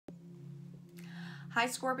Hi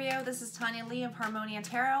Scorpio, this is Tanya Lee of Harmonia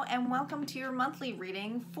Tarot, and welcome to your monthly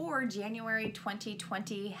reading for January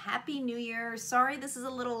 2020. Happy New Year. Sorry this is a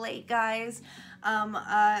little late, guys.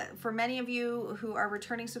 For many of you who are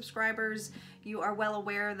returning subscribers, you are well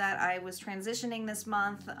aware that I was transitioning this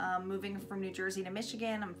month, moving from New Jersey to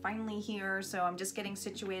Michigan. I'm finally here, so I'm just getting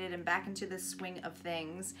situated and back into the swing of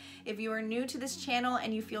things. If you are new to this channel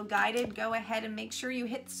and you feel guided, go ahead and make sure you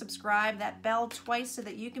hit subscribe, that bell twice, so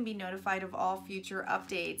that you can be notified of all future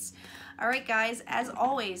updates. All right, guys, as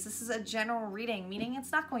always, this is a general reading, meaning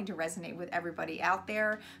it's not going to resonate with everybody out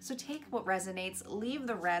there. So take what resonates, leave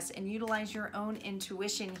the rest, and utilize your own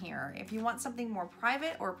intuition here. If you want something more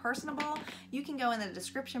private or personable, you can go in the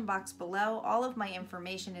description box below. All of my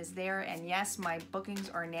information is there, and yes, my bookings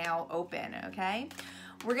are now open, okay?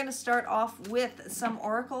 We're going to start off with some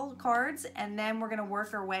oracle cards, and then we're going to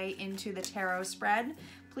work our way into the tarot spread.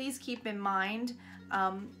 Please keep in mind,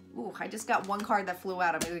 ooh, I just got one card that flew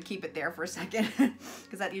out. I'm going to keep it there for a second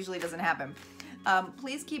because that usually doesn't happen.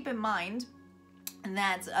 Please keep in mind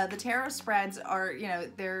that the tarot spreads are,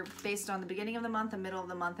 they're based on the beginning of the month, the middle of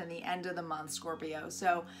the month, and the end of the month, Scorpio.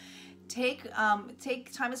 So take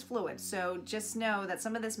time is fluid. So just know that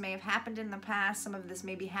some of this may have happened in the past, some of this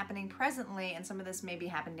may be happening presently, and some of this may be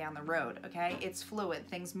happening down the road, okay? It's fluid,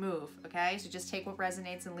 things move, okay? So just take what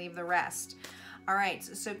resonates and leave the rest. All right,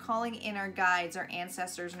 so calling in our guides, our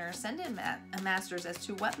ancestors, and our ascended masters as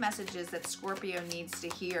to what messages that Scorpio needs to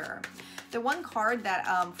hear. The one card that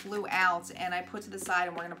flew out and I put to the side,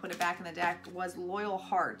 and we're going to put it back in the deck, was Loyal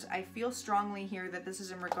Heart. I feel strongly here that this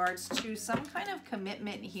is in regards to some kind of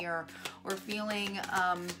commitment here, or feeling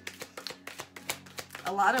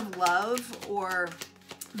a lot of love, or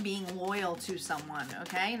being loyal to someone,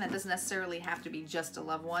 okay? And that doesn't necessarily have to be just a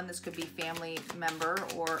loved one. This could be family member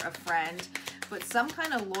or a friend, but some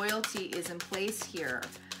kind of loyalty is in place here.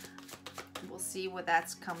 We'll see what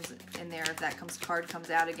that comes in there, if that card comes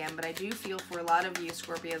out again. But I do feel for a lot of you,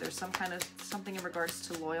 Scorpio, there's some kind of something in regards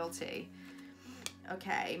to loyalty.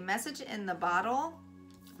 Okay, message in the bottle,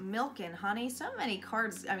 milk and honey. So many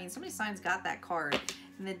cards, I mean, so many signs got that card.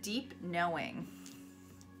 And the deep knowing.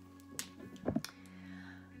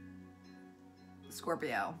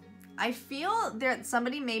 Scorpio, I feel that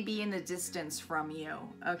somebody may be in a distance from you,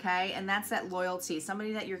 okay? And that's that loyalty,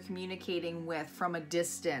 somebody that you're communicating with from a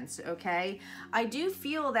distance, okay? I do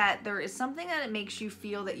feel that there is something that it makes you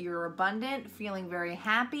feel that you're abundant, feeling very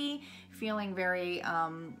happy, feeling very,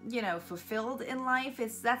 fulfilled in life.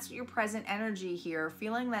 That's your present energy here,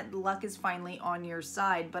 feeling that luck is finally on your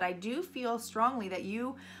side. But I do feel strongly that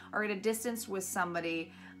you are at a distance with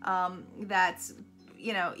somebody that's,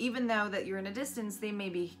 even though that you're in a distance, they may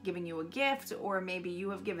be giving you a gift, or maybe you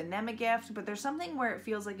have given them a gift, but there's something where it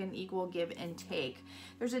feels like an equal give and take.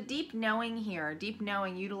 There's a deep knowing here, deep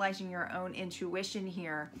knowing, utilizing your own intuition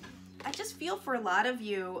here. I just feel for a lot of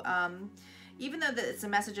you, even though it's a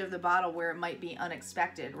message of the bottle where it might be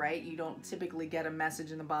unexpected, right? You don't typically get a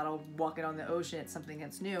message in the bottle walking on the ocean. It's something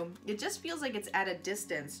that's new. It just feels like it's at a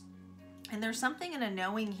distance. And there's something in a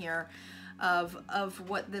knowing here of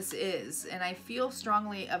what this is, and I feel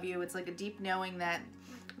strongly of you. It's like a deep knowing that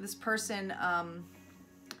this person,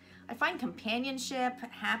 I find companionship,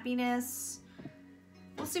 happiness.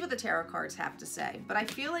 We'll see what the tarot cards have to say, but I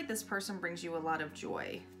feel like this person brings you a lot of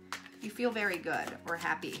joy. You feel very good or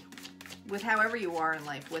happy with however you are in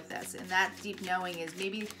life with this, and that deep knowing is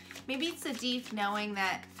maybe it's a deep knowing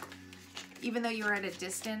that even though you're at a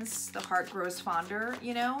distance, the heart grows fonder,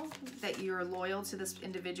 that you're loyal to this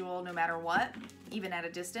individual no matter what, even at a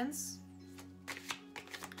distance.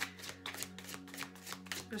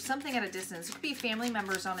 There's something at a distance. It could be family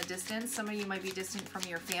members on a distance. Some of you might be distant from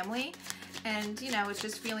your family. And, it's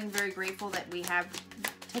just feeling very grateful that we have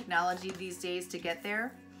technology these days to get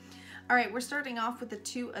there. All right, we're starting off with the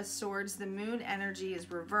Two of Swords. The moon energy is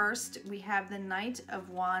reversed. We have the Knight of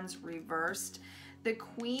Wands reversed. The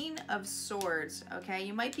Queen of Swords, okay?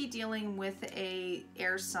 You might be dealing with a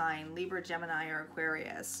air sign, Libra, Gemini, or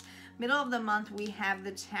Aquarius. Middle of the month, we have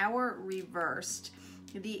the Tower reversed,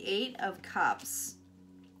 the Eight of Cups,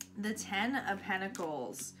 the Ten of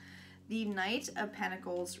Pentacles, the Knight of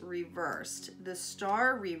Pentacles reversed, the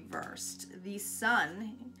Star reversed, the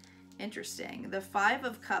Sun, interesting, the Five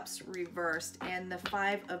of Cups reversed, and the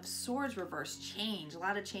Five of Swords reversed. Change, a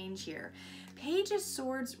lot of change here. Page of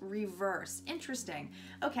Swords reverse. Interesting.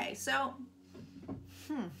 Okay, so,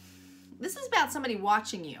 this is about somebody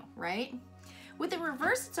watching you, right? With the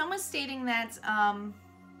reverse, it's almost stating that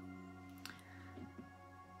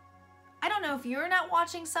I don't know if you're not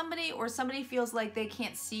watching somebody or somebody feels like they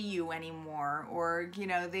can't see you anymore, or, you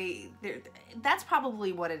know, that's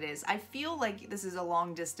probably what it is. I feel like this is a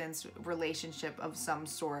long distance relationship of some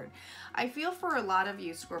sort. I feel for a lot of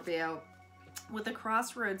you, Scorpio, with the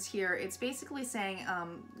crossroads here, it's basically saying,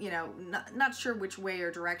 you know, not sure which way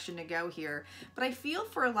or direction to go here, but I feel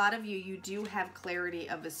for a lot of you, you do have clarity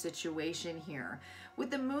of a situation here. With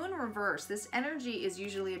the moon reverse, this energy is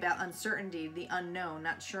usually about uncertainty, the unknown,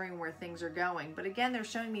 not sure where things are going. But again, they're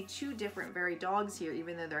showing me two different very dogs here,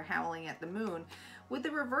 even though they're howling at the moon. With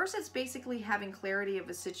the reverse, it's basically having clarity of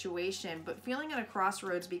a situation, but feeling at a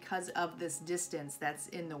crossroads because of this distance that's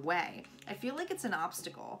in the way. I feel like it's an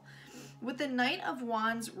obstacle. With the Knight of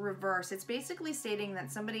Wands reverse, it's basically stating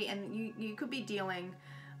that somebody, and you could be dealing,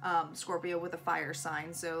 Scorpio, with a fire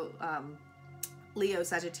sign, so Leo,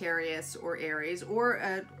 Sagittarius, or Aries, or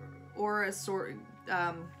a sort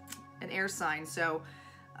an air sign, so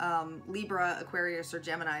Libra, Aquarius, or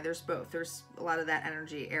Gemini. There's both. There's a lot of that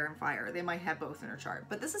energy, air and fire. They might have both in their chart.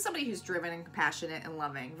 But this is somebody who's driven and compassionate and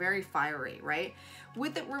loving, very fiery, right?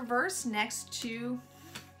 With it reversed next to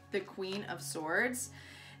the Queen of Swords,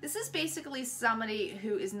 this is basically somebody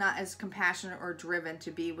who is not as compassionate or driven to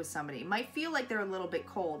be with somebody. Might feel like they're a little bit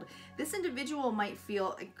cold. This individual might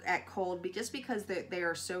feel at cold just because they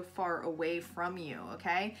are so far away from you,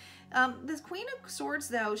 okay? This Queen of Swords,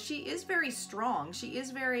 though, she is very strong. She is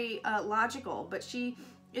very logical, but she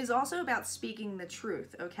is also about speaking the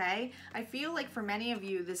truth, okay? I feel like for many of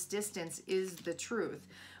you, this distance is the truth.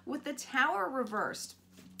 With the Tower reversed,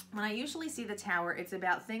 when I usually see the Tower, it's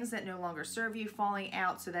about things that no longer serve you falling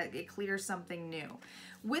out so that it clears something new.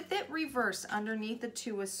 With it reversed underneath the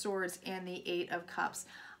Two of Swords and the Eight of Cups,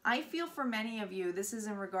 I feel for many of you, this is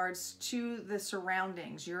in regards to the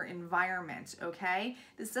surroundings, your environment, okay?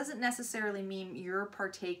 This doesn't necessarily mean you're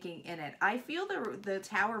partaking in it. I feel the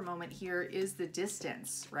Tower moment here is the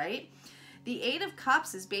distance, right? The Eight of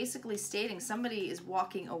Cups is basically stating somebody is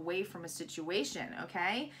walking away from a situation,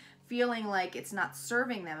 okay? Feeling like it's not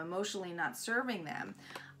serving them, emotionally not serving them.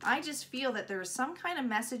 I just feel that there's some kind of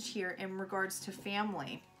message here in regards to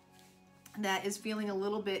family that is feeling a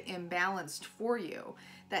little bit imbalanced for you,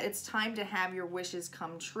 that it's time to have your wishes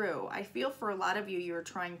come true. I feel for a lot of you, you're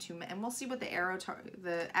trying to, and we'll see what the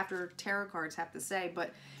after tarot cards have to say,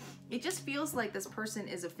 but it just feels like this person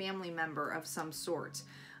is a family member of some sort.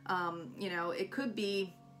 You know, it could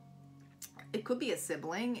be a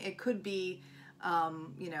sibling, it could be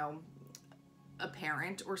you know, a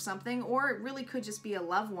parent or something, or it really could just be a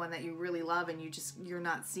loved one that you really love and you're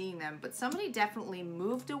not seeing them. But somebody definitely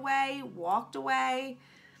moved away, walked away.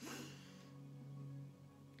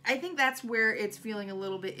 I think that's where it's feeling a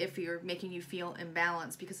little bit iffy or making you feel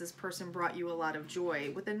imbalanced because this person brought you a lot of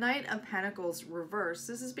joy. With the Knight of Pentacles reversed,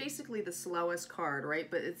 this is basically the slowest card, right?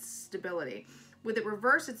 But it's stability. With it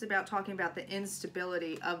reversed, it's about talking about the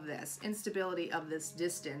instability of this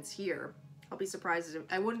distance here.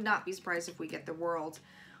 I would not be surprised if we get the World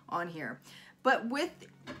on here. But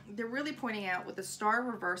they're really pointing out with the Star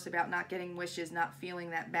reverse about not getting wishes, not feeling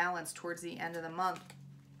that balance towards the end of the month.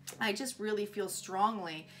 I just really feel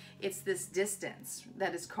strongly it's this distance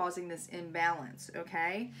that is causing this imbalance,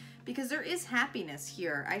 okay? Because there is happiness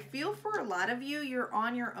here. I feel for a lot of you, you're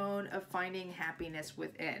on your own of finding happiness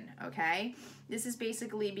within, okay? This is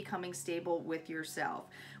basically becoming stable with yourself.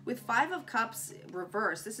 With Five of Cups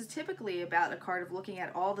reversed, this is typically about a card of looking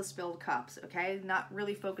at all the spilled cups, okay? Not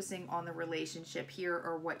really focusing on the relationship here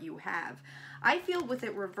or what you have. I feel with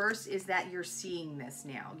it reversed is that you're seeing this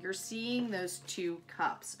now. You're seeing those two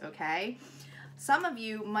cups, okay? Some of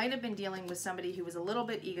you might have been dealing with somebody who was a little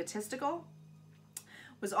bit egotistical,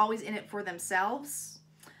 was always in it for themselves,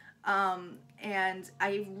 and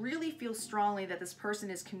I really feel strongly that this person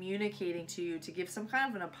is communicating to you to give some kind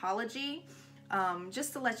of an apology,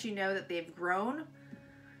 just to let you know that they've grown.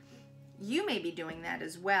 You may be doing that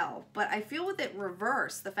as well, but I feel with it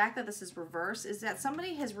reversed, the fact that this is reversed is that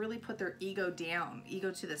somebody has really put their ego down, ego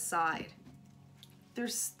to the side.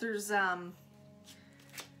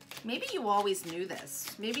 Maybe you always knew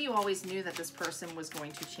this. Maybe you always knew that this person was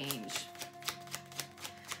going to change.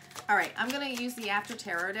 All right, I'm going to use the After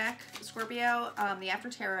Tarot deck, Scorpio. The After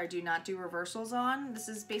Tarot I do not do reversals on. This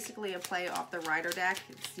is basically a play off the Rider deck.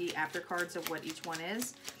 It's the after cards of what each one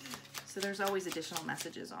is. So there's always additional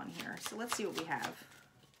messages on here. So let's see what we have.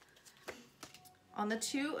 On the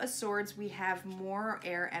Two of Swords, we have more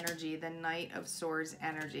air energy than Knight of Swords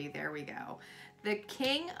energy. There we go. The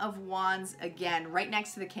King of Wands, again, right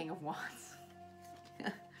next to the King of Wands.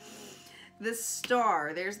 The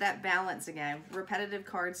Star, there's that balance again. Repetitive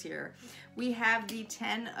cards here. We have the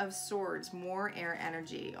Ten of Swords, more air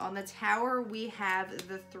energy. On the Tower, we have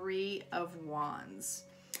the Three of Wands.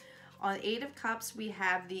 On Eight of Cups, we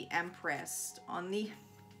have the Empress.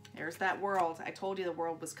 There's that World. I told you the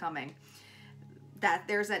World was coming.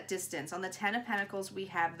 There's that distance. On the Ten of Pentacles, we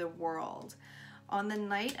have the World. On the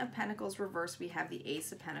Knight of Pentacles reverse, we have the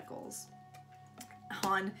Ace of Pentacles.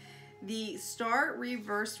 On the Star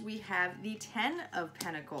reversed, we have the Ten of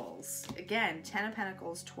Pentacles. Again, Ten of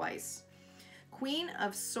Pentacles twice. Queen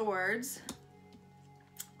of Swords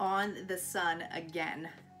on the Sun again.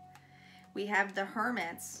 We have the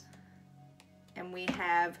Hermits, and we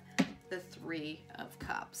have the Three of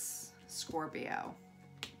Cups, Scorpio.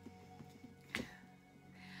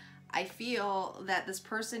 I feel that this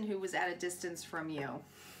person who was at a distance from you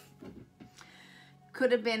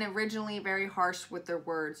could have been originally very harsh with their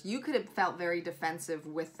words. You could have felt very defensive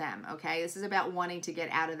with them, okay? This is about wanting to get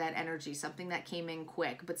out of that energy, something that came in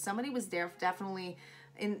quick. But somebody was there definitely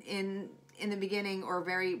in the beginning or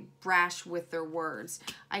very brash with their words.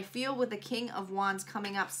 I feel with the King of Wands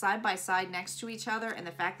coming up side by side next to each other and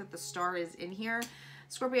the fact that the Star is in here,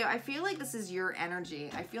 Scorpio, I feel like this is your energy.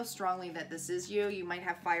 I feel strongly that this is you. You might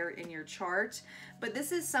have fire in your chart, but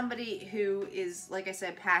this is somebody who is, like I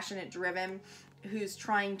said, passionate, driven, who's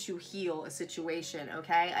trying to heal a situation,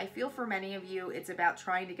 okay? I feel for many of you, it's about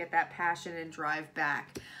trying to get that passion and drive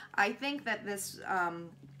back. I think that this,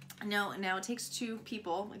 now it takes two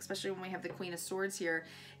people, especially when we have the Queen of Swords here,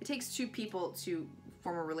 it takes two people to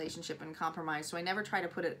form a relationship and compromise. So I never try to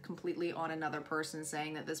put it completely on another person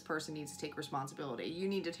saying that this person needs to take responsibility. You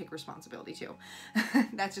need to take responsibility too.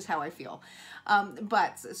 That's just how I feel.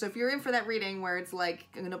 So if you're in for that reading where it's like,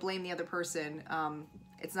 I'm going to blame the other person,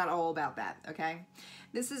 it's not all about that, okay?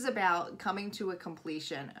 This is about coming to a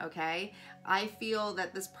completion, okay? I feel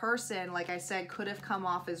that this person, like I said, could have come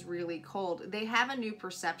off as really cold. They have a new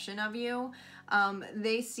perception of you.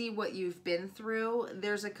 They see what you've been through.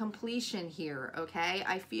 There's a completion here, okay?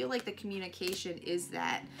 I feel like the communication is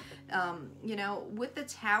that, you know, with the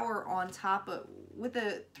Tower on top of, with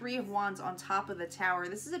the Three of Wands on top of the Tower,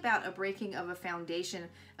 this is about a breaking of a foundation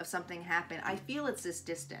of something happened. I feel it's this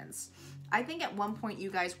distance. I think at one point you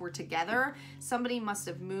guys were together. Somebody must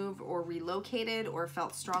have moved or relocated or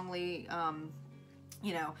felt strongly,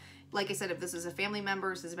 you know, like I said, if this is a family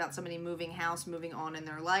member, this is about somebody moving house, moving on in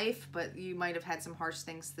their life, but you might have had some harsh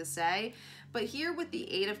things to say. But here with the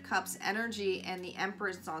Eight of Cups energy and the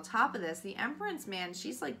Empress on top of this, the Empress, man,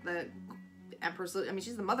 she's like the Empress, I mean,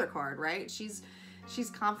 she's the mother card, right? She's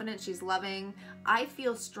confident, she's loving. I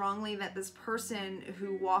feel strongly that this person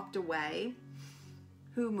who walked away,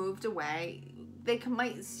 who moved away, they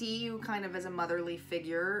might see you kind of as a motherly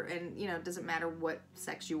figure, and you know, it doesn't matter what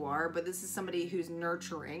sex you are, but this is somebody who's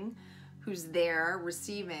nurturing, who's there,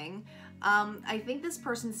 receiving. I think this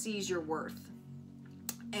person sees your worth,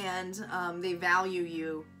 and they value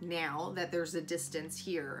you now that there's a distance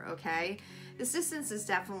here, okay? This distance is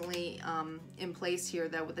definitely in place here,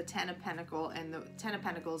 though, with the Ten of Pentacles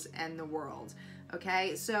and the World,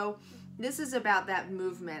 okay? So this is about that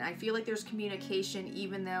movement. I feel like there's communication,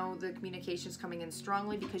 even though the communication is coming in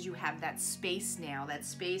strongly, because you have that space now, that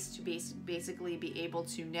space to basically be able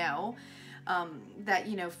to know that,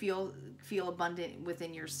 you know, feel abundant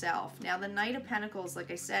within yourself. Now, the Knight of Pentacles,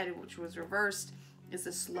 like I said, which was reversed, is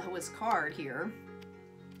the slowest card here.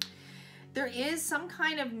 There is some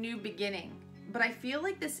kind of new beginning, but I feel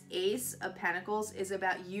like this Ace of Pentacles is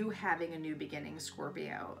about you having a new beginning,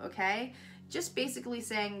 Scorpio, okay? Just basically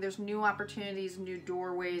saying there's new opportunities, new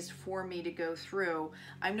doorways for me to go through.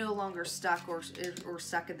 I'm no longer stuck or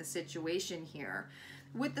stuck in the situation here.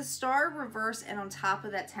 With the Star reverse and on top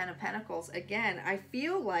of that Ten of Pentacles, again, I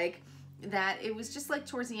feel like that it was just like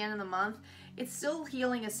towards the end of the month, it's still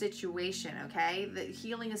healing a situation, okay?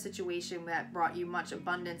 Healing a situation that brought you much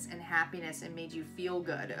abundance and happiness and made you feel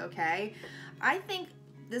good, okay? I think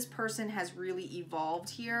this person has really evolved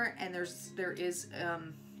here, and there is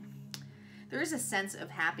a sense of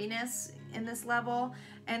happiness in this level.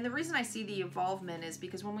 And the reason I see the evolvement is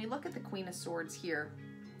because when we look at the Queen of Swords here,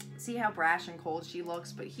 see how brash and cold she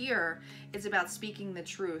looks, but here it's about speaking the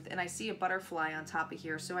truth, and I see a butterfly on top of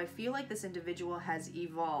here. So I feel like this individual has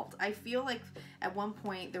evolved. I feel like at one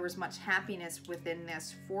point there was much happiness within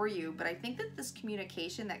this for you, but I think that this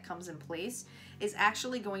communication that comes in place is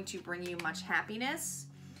actually going to bring you much happiness,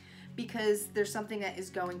 because there's something that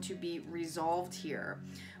is going to be resolved here.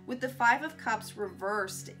 With the Five of Cups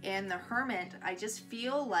reversed and the Hermit, I just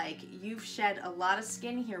feel like you've shed a lot of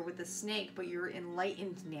skin here with the snake, but you're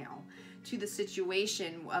enlightened now to the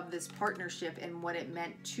situation of this partnership and what it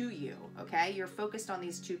meant to you, okay? You're focused on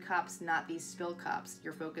these 2 cups, not these spill cups.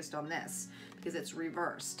 You're focused on this because it's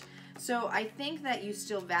reversed. So I think that you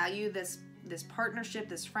still value this partnership,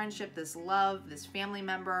 this friendship, this love, this family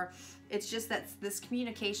member. It's just that this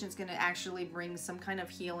communication is going to actually bring some kind of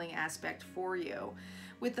healing aspect for you.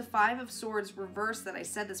 With the Five of Swords reversed, that I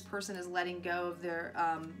said this person is letting go of their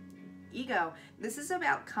ego. This is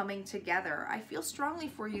about coming together. I feel strongly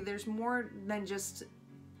for you. There's more than just,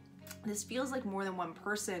 this feels like more than one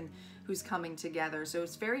person who's coming together. So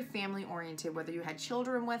it's very family oriented, whether you had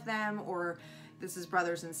children with them or this is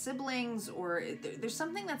brothers and siblings, or there's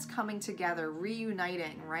something that's coming together,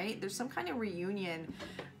 reuniting, right? There's some kind of reunion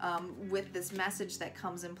with this message that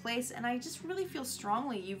comes in place. And I just really feel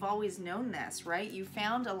strongly you've always known this, right? You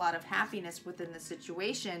found a lot of happiness within the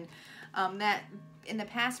situation that in the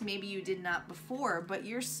past maybe you did not before, but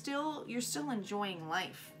you're still enjoying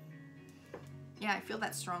life. Yeah, I feel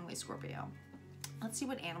that strongly, Scorpio. Let's see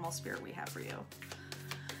what animal spirit we have for you.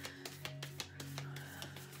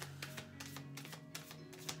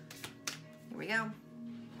 Here we go.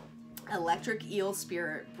 Electric eel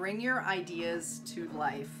spirit. Bring your ideas to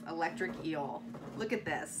life. Electric eel. Look at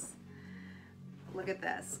this. Look at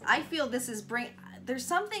this. I feel this is there's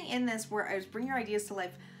something in this where I was bring your ideas to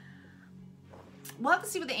life. We'll have to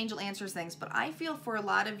see what the angel answers things, but I feel for a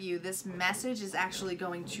lot of you, this message is actually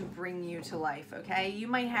going to bring you to life, okay? You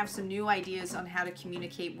might have some new ideas on how to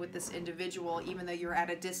communicate with this individual, even though you're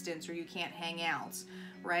at a distance or you can't hang out,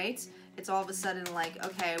 right? It's all of a sudden like,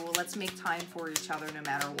 okay, well, let's make time for each other no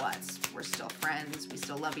matter what. We're still friends. We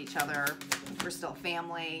still love each other. We're still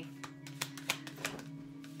family.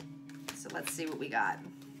 So let's see what we got.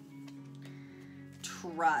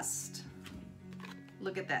 Trust.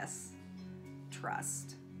 Look at this.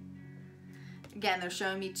 Trust. Again, they're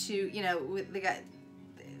showing me two, you know, they got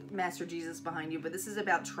Master Jesus behind you, but this is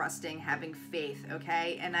about trusting, having faith,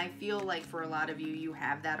 okay? And I feel like for a lot of you, you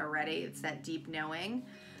have that already. It's that deep knowing.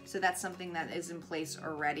 So that's something that is in place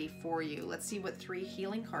already for you. Let's see what 3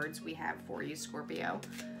 healing cards we have for you, Scorpio.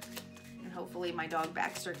 And hopefully my dog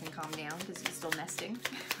Baxter can calm down because he's still nesting.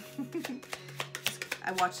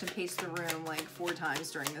 I watched him pace the room like 4 times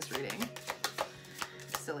during this reading.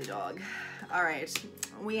 Silly dog. All right,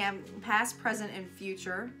 we have past, present, and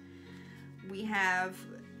future. We have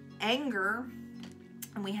anger,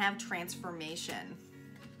 and we have transformation.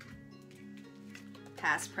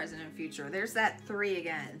 Past, present, and future. There's that 3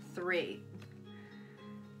 again. 3.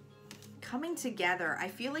 Coming together. I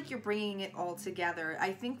feel like you're bringing it all together.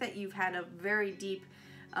 I think that you've had a very deep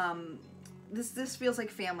this feels like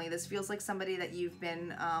family. This feels like somebody that you've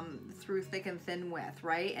been through thick and thin with,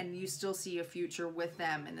 right? And you still see a future with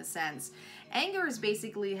them in a sense. Anger is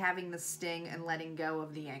basically having the sting and letting go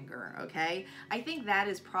of the anger, okay? I think that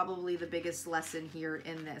is probably the biggest lesson here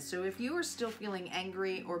in this. So if you are still feeling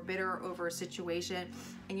angry or bitter over a situation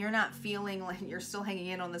and you're not feeling like you're still hanging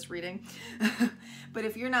in on this reading, but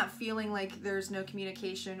if you're not feeling like there's no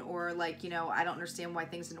communication or like, you know, I don't understand why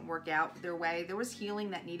things didn't work out their way, there was healing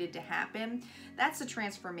that needed to happen. That's a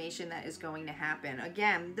transformation that is going to happen.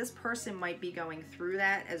 Again, this person might be going through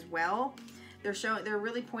that as well. They're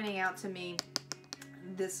really pointing out to me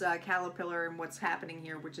this caterpillar and what's happening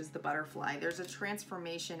here, which is the butterfly. There's a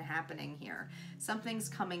transformation happening here. Something's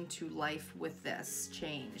coming to life with this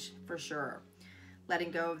change for sure.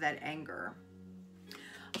 Letting go of that anger.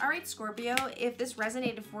 All right, Scorpio, if this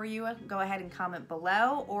resonated for you, go ahead and comment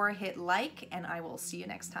below or hit like, and I will see you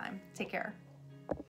next time. Take care.